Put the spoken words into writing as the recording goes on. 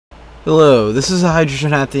Hello, this is a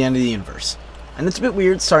hydrogen at the end of the universe. And it's a bit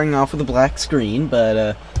weird starting off with a black screen,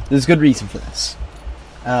 but there's good reason for this.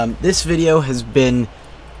 This video has been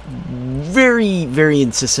very, very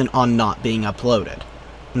insistent on not being uploaded.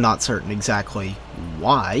 I'm not certain exactly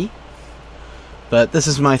why, but this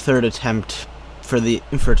is my third attempt for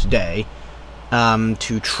today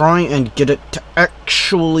to try and get it to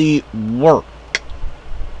actually work.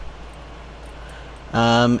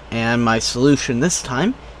 And my solution this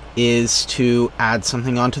time is to add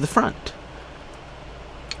something onto the front.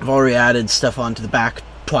 I've already added stuff onto the back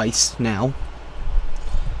twice now.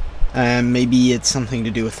 Maybe it's something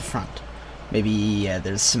to do with the front. Maybe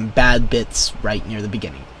there's some bad bits right near the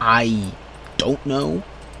beginning. I don't know.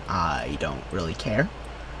 I don't really care.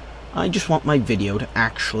 I just want my video to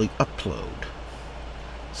actually upload.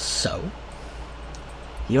 So,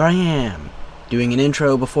 here I am, doing an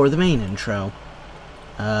intro before the main intro.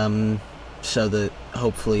 So that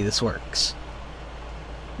hopefully this works.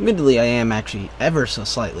 Admittedly, I am actually ever so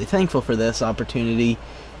slightly thankful for this opportunity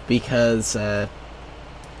because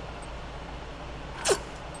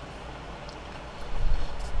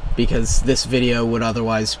this video would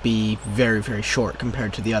otherwise be very, very short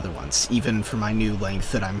compared to the other ones, even for my new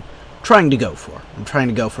length that I'm trying to go for. I'm trying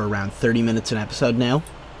to go for around 30 minutes an episode now.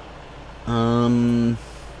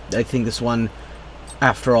 I think this one,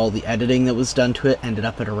 after all the editing that was done to it, ended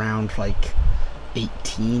up at around like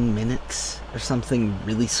 18 minutes or something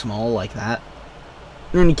really small like that.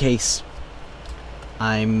 In any case,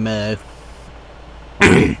 I'm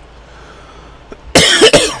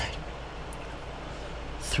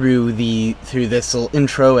through this little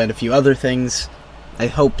intro and a few other things. I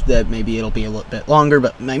hope that maybe it'll be a little bit longer,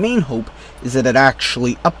 but my main hope is that it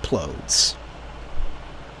actually uploads.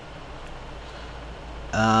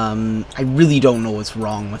 I really don't know what's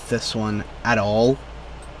wrong with this one at all.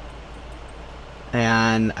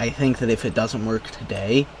 And I think that if it doesn't work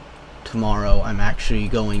today, tomorrow I'm actually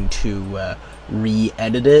going to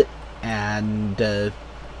re-edit it and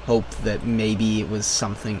hope that maybe it was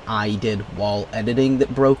something I did while editing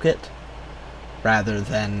that broke it, rather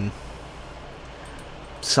than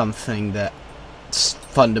something that's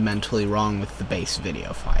fundamentally wrong with the base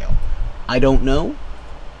video file. I don't know.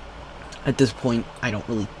 At this point, I don't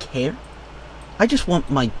really care. I just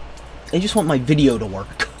want my video to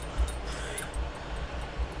work.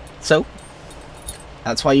 So,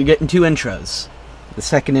 that's why you're getting two intros. The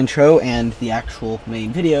second intro and the actual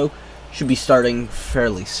main video should be starting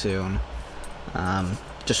fairly soon.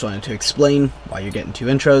 Just wanted to explain why you're getting two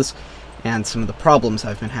intros and some of the problems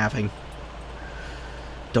I've been having.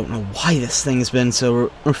 Don't know why this thing's been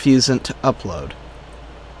so refusing to upload.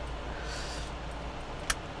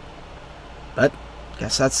 But,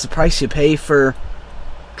 guess that's the price you pay for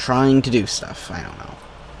trying to do stuff. I don't know.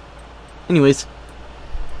 Anyways,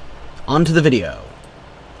 on to the video.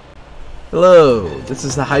 Hello, this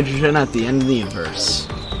is the hydrogen at the end of the universe.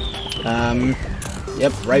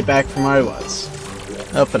 Yep, right back from where I was.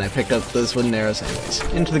 Oh, and I picked up those wooden arrows anyways.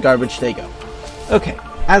 Into the garbage they go. Okay,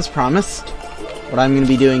 as promised, what I'm going to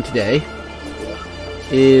be doing today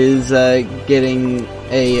is getting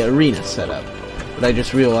a arena set up. But I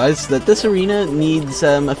just realized that this arena needs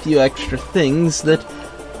a few extra things that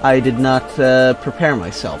I did not prepare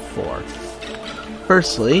myself for.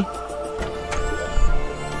 Firstly,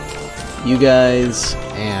 you guys,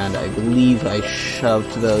 and I believe I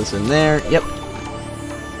shoved those in there. Yep.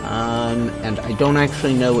 And I don't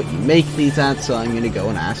actually know what you make these at, so I'm going to go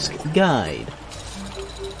and ask the guide.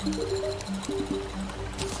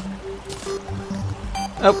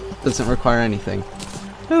 Oh, doesn't require anything.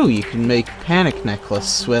 Oh, you can make Panic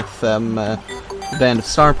Necklace with a Band of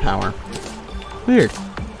Star Power. Weird.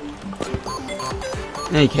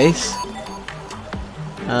 In any case,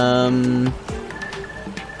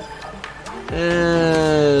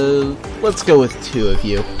 let's go with two of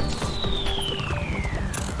you.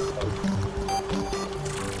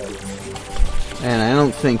 And I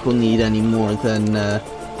don't think we'll need any more than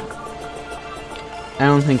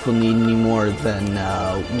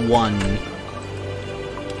one.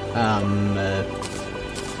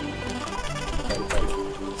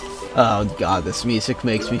 Oh god, this music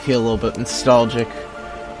makes me feel a little bit nostalgic.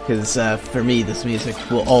 Because for me, this music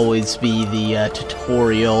will always be the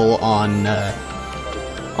tutorial on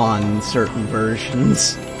certain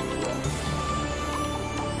versions.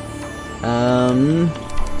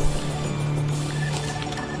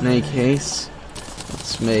 In any case,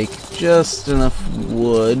 let's make just enough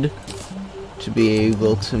wood to be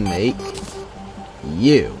able to make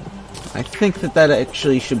you. I think that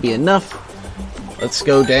actually should be enough. Let's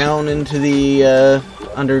go down into the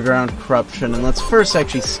underground corruption, and let's first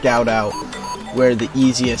actually scout out where the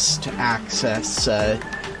easiest to access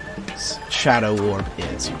Shadow Warp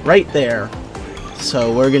is. Right there.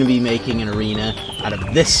 So we're going to be making an arena out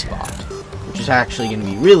of this spot, which is actually going to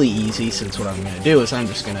be really easy, since what I'm going to do is I'm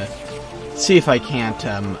just going to see if I can't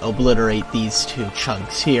obliterate these two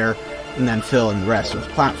chunks here, and then fill in the rest with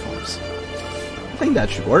platforms. I think that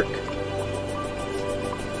should work.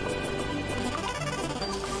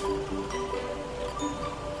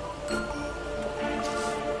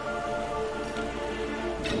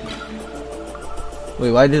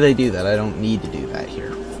 Wait, why did I do that? I don't need to do that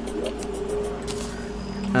here.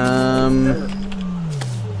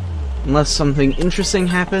 Unless something interesting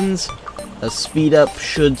happens, a speed up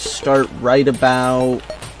should start right about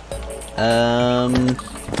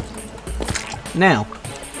now.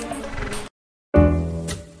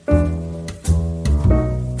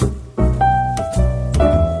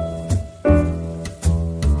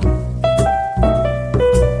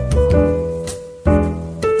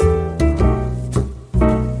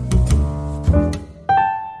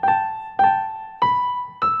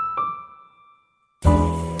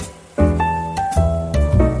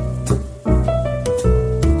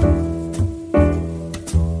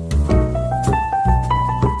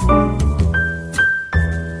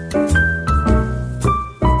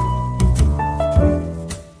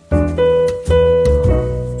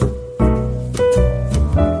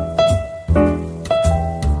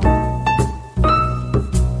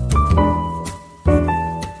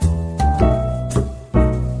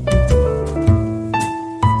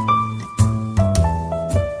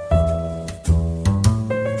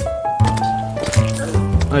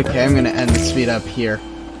 Okay, I'm gonna end the speed up here.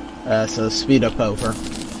 So speed up over.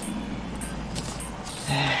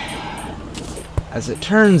 As it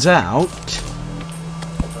turns out,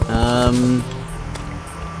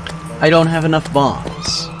 I don't have enough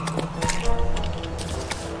bombs.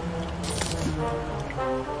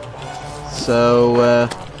 So,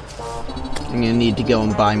 I'm gonna need to go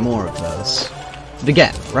and buy more of those. But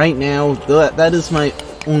again, right now, that is my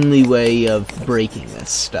only way of breaking this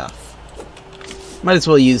stuff. Might as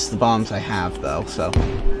well use the bombs I have, though, so...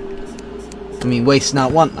 I mean, waste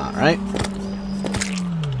not, want not, right?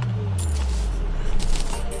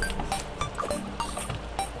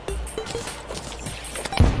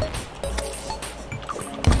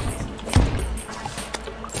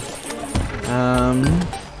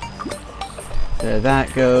 There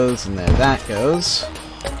that goes, and there that goes.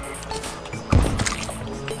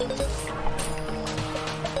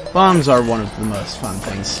 Bombs are one of the most fun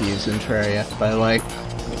things to use in Terraria, by the way.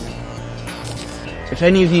 If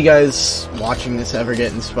any of you guys watching this ever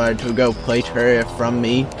get inspired to go play Terraria from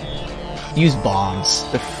me, use bombs.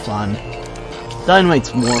 They're fun.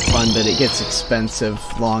 Dynamite's more fun, but it gets expensive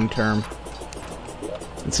long term.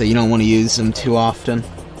 And so you don't want to use them too often.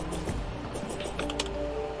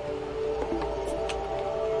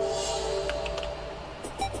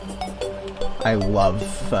 I love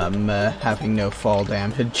having no fall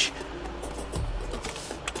damage.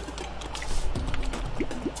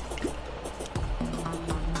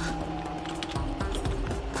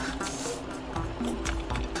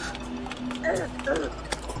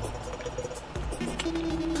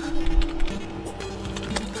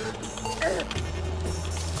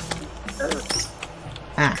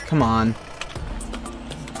 Ah, come on.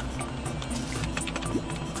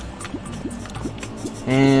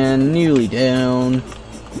 And nearly down.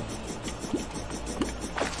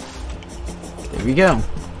 There we go.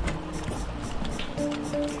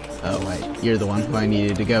 Oh wait, you're the one who I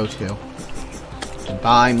needed to go to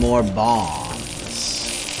buy more bombs.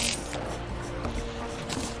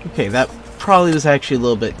 Okay, that probably was actually a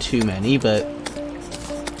little bit too many, but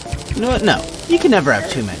you know what? No, you can never have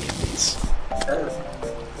too many of these.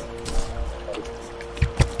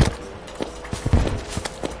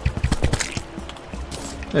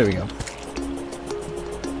 There we go.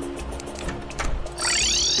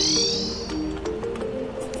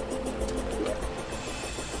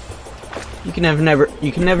 You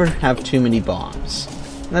can never have too many bombs.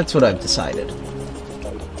 That's what I've decided.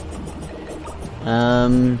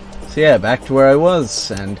 So yeah, back to where I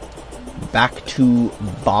was, and back to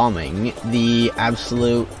bombing the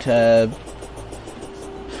absolute,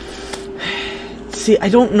 See, I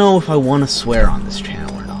don't know if I want to swear on this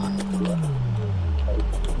channel or not.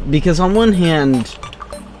 Because on one hand,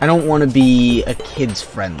 I don't want to be a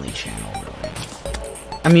kids-friendly channel, really.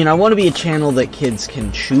 I mean, I want to be a channel that kids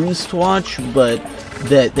can choose to watch, but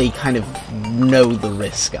that they kind of know the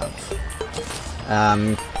risk of.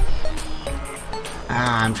 I'm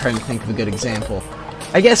trying to think of a good example.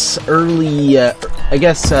 I guess old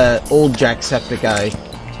Jacksepticeye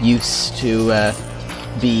used to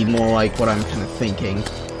be more like what I'm kind of thinking,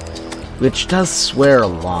 which does swear a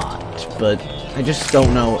lot, but I just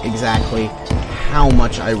don't know exactly how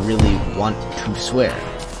much I really want to swear.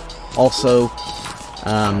 Also,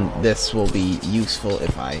 this will be useful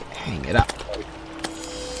if I hang it up.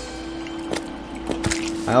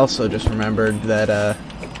 I also just remembered that I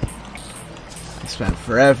spent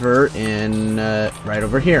forever in right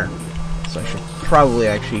over here, so I should probably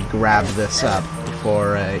actually grab this up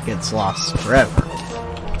before it gets lost forever.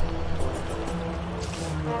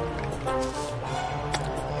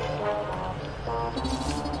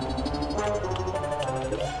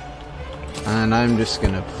 And I'm just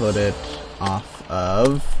gonna put it off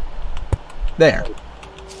of there.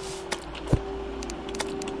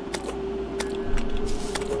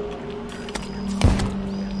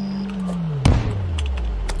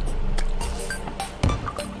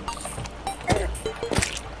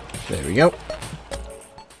 There we go.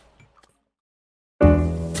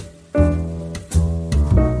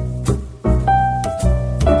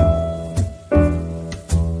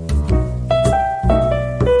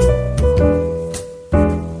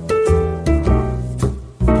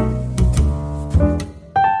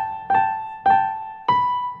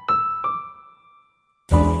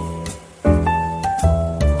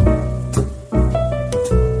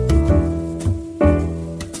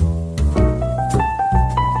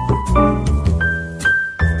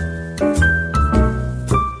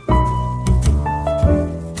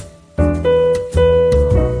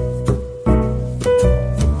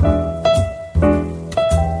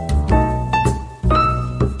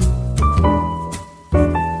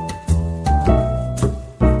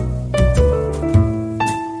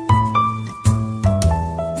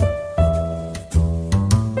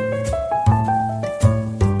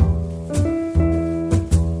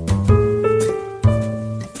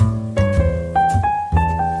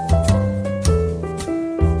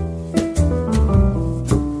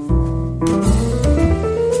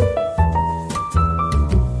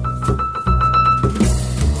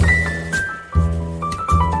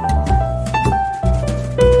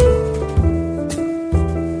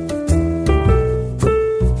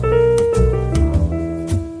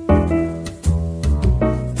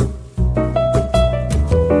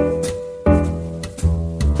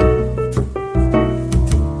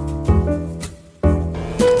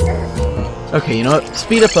 Okay, you know what?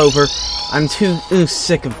 Speed up over. I'm too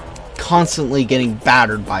sick of constantly getting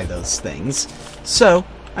battered by those things. So,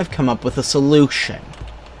 I've come up with a solution.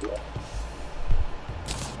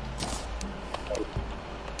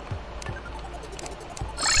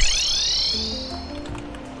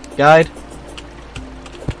 Guide.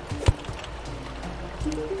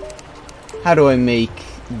 How do I make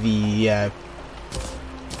the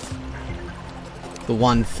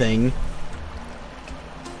one thing?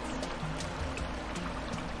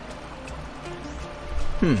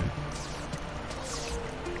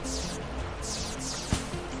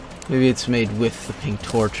 Maybe it's made with the pink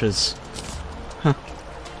torches. Huh.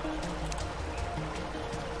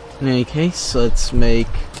 In any case, let's make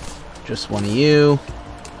just one of you.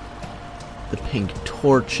 The pink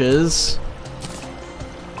torches.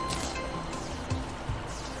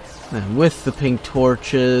 And with the pink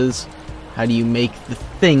torches, how do you make the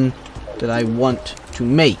thing that I want to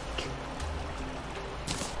make?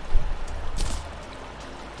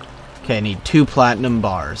 Okay, I need 2 platinum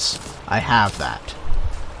bars. I have that.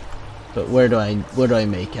 But where do I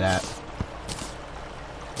make it at?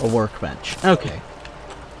 A workbench. Okay.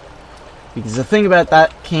 Because the thing about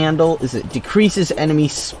that candle is it decreases enemy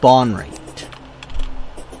spawn rate.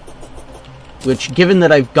 Which, given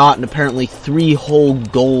that I've gotten apparently 3 whole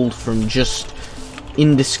gold from just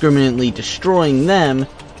indiscriminately destroying them,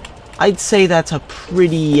 I'd say that's a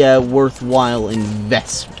pretty worthwhile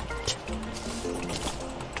investment.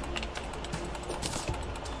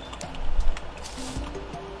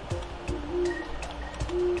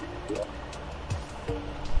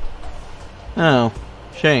 Oh,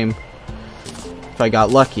 shame. If I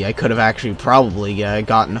got lucky, I could have actually probably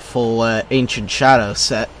gotten a full Ancient Shadow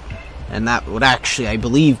set. And that would actually, I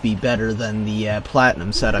believe, be better than the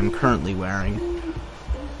Platinum set I'm currently wearing.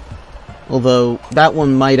 Although, that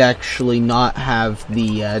one might actually not have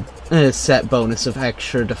the set bonus of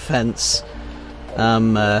extra defense.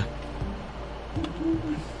 Okay,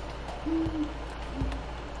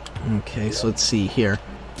 so let's see here.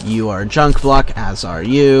 You are junk block, as are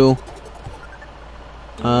you.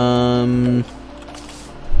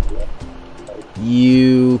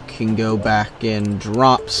 You can go back in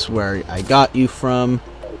drops where I got you from.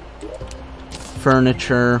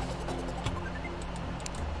 Furniture.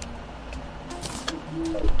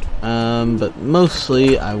 But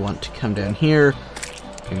mostly I want to come down here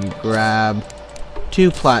And grab 2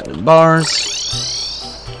 platinum bars.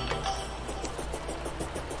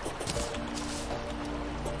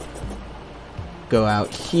 Go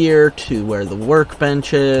out here to where the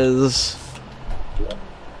workbench is.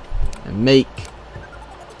 And make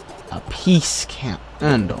a peace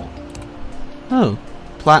candle. Oh,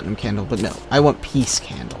 platinum candle, but no, I want peace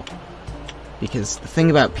candle. Because the thing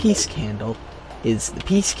about peace candle is the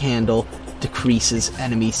peace candle decreases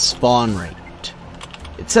enemy spawn rate.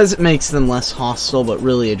 It says it makes them less hostile, but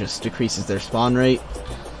really it just decreases their spawn rate.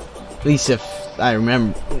 At least if I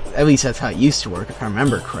remember, at least that's how it used to work, if I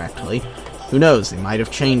remember correctly. Who knows, they might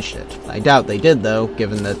have changed it. I doubt they did though,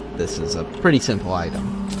 given that this is a pretty simple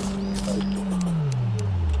item.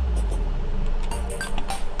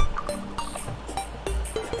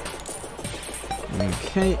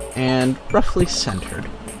 Okay, and roughly centered.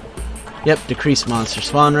 Yep, decrease monster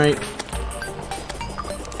spawn rate.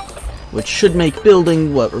 Which should make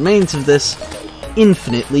building what remains of this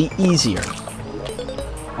infinitely easier.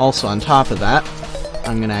 Also, on top of that,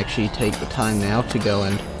 I'm going to actually take the time now to go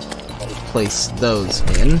and place those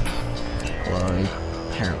in. Well, I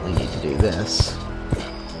apparently need to do this.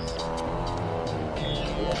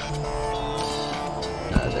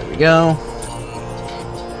 There we go.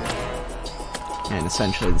 And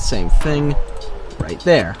essentially the same thing right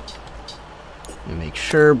there. Let me make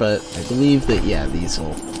sure, but I believe that, yeah,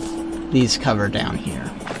 these cover down here.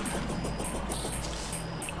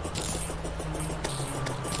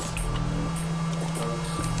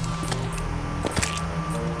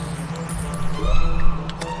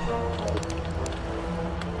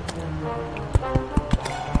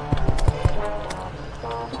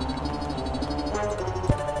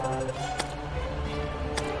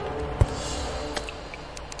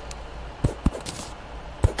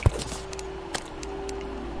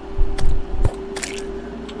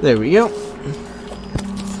 There we go.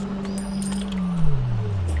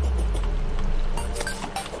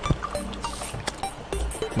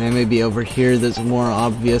 And maybe over here there's a more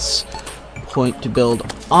obvious point to build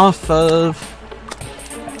off of.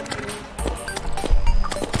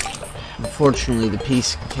 Unfortunately, the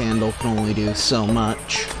peace candle can only do so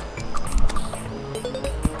much.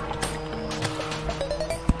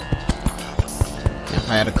 If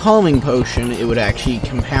I had a calming potion, it would actually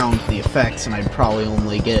compound the effects, and I'd probably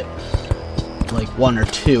only get like 1 or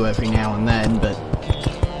 2 every now and then, but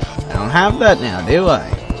I don't have that now, do I?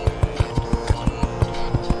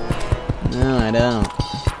 No, I don't.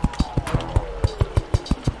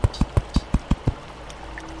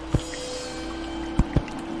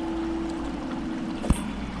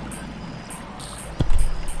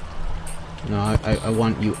 No, I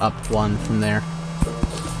want you up 1 from there.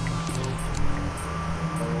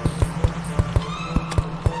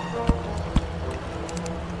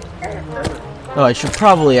 Oh, I should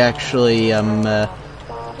probably actually,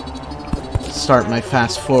 start my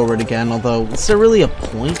fast forward again, although, is there really a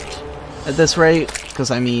point at this rate?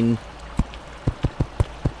 Because, I mean...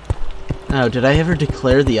 Oh, did I ever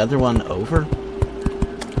declare the other one over?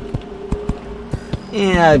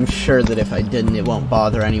 Yeah, I'm sure that if I didn't, it won't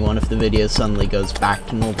bother anyone if the video suddenly goes back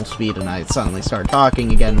to normal speed and I suddenly start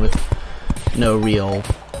talking again with no real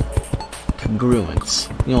congruence.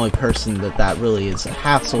 The only person that really is a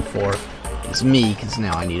hassle for is me, because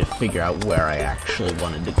now I need to figure out where I actually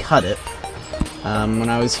wanted to cut it when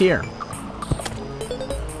I was here.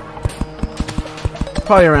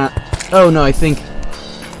 Probably around... Oh no, I think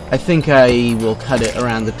I will cut it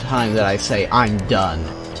around the time that I say I'm done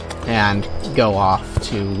and go off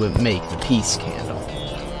to make the peace candle.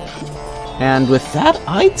 And with that,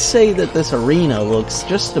 I'd say that this arena looks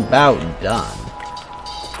just about done.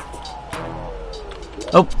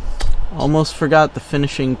 Oh, almost forgot the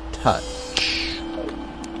finishing touch.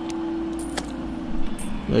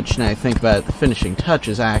 Which, now I think about it, the finishing touch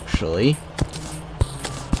is actually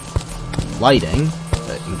lighting.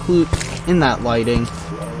 But in that lighting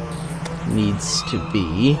needs to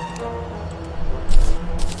be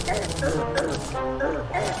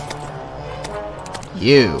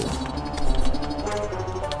you.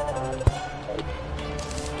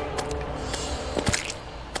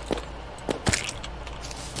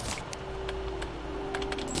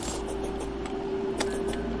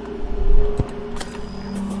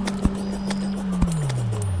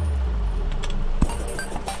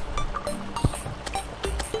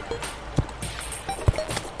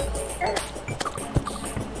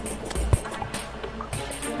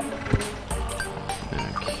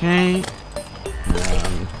 Okay.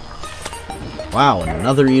 Wow,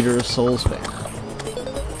 another Eater of Souls banner.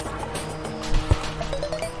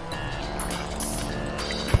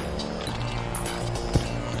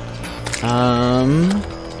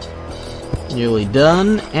 Nearly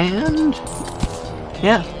done, and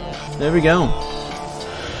yeah, there we go.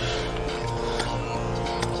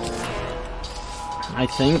 I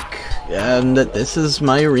think that this is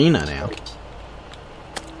my arena now.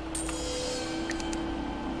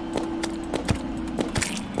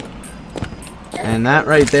 And that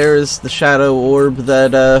right there is the shadow orb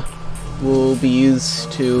that will be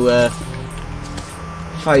used to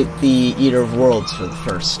fight the Eater of Worlds for the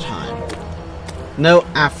first time. Note,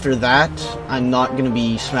 after that, I'm not going to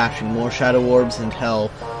be smashing more shadow orbs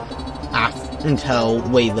until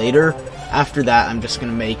way later. After that, I'm just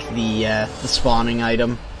going to make the spawning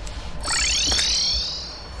item.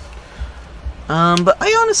 But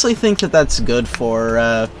I honestly think that that's good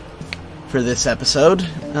for this episode.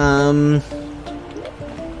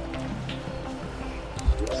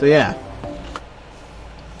 So yeah.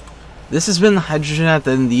 This has been the Hydrogen at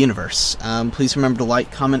the End of the Universe. Please remember to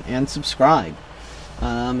like, comment, and subscribe.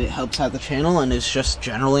 It helps out the channel and is just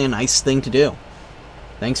generally a nice thing to do.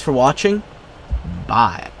 Thanks for watching.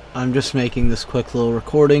 Bye. I'm just making this quick little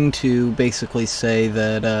recording to basically say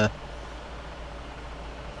that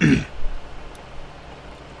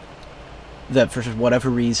that for whatever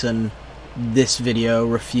reason this video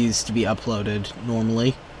refused to be uploaded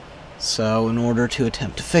normally. So in order to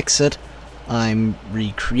attempt to fix it, I'm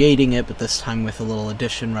recreating it, but this time with a little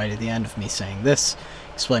addition right at the end of me saying this,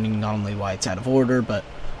 explaining not only why it's out of order, but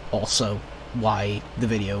also why the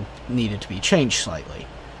video needed to be changed slightly.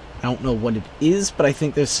 I don't know what it is, but I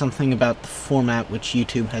think there's something about the format which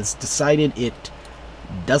YouTube has decided it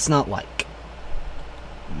does not like.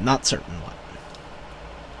 I'm not certain what.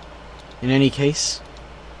 In any case,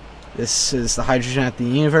 this is the Hydrogen at the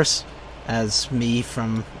Universe, as me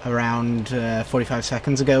from around 45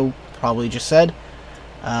 seconds ago probably just said.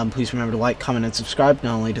 Please remember to like, comment, and subscribe.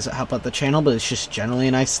 Not only does it help out the channel, but it's just generally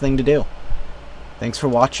a nice thing to do. Thanks for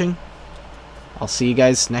watching. I'll see you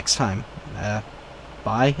guys next time.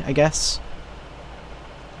 Bye, I guess.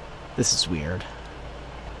 This is weird.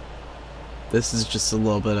 This is just a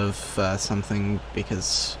little bit of something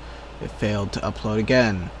because it failed to upload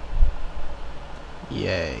again.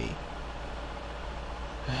 Yay.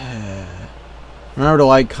 Remember to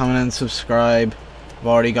like, comment, and subscribe. I've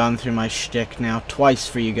already gone through my shtick now twice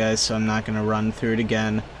for you guys, so I'm not going to run through it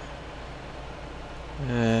again.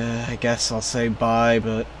 I guess I'll say bye,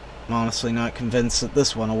 but I'm honestly not convinced that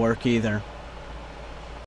this one will work either.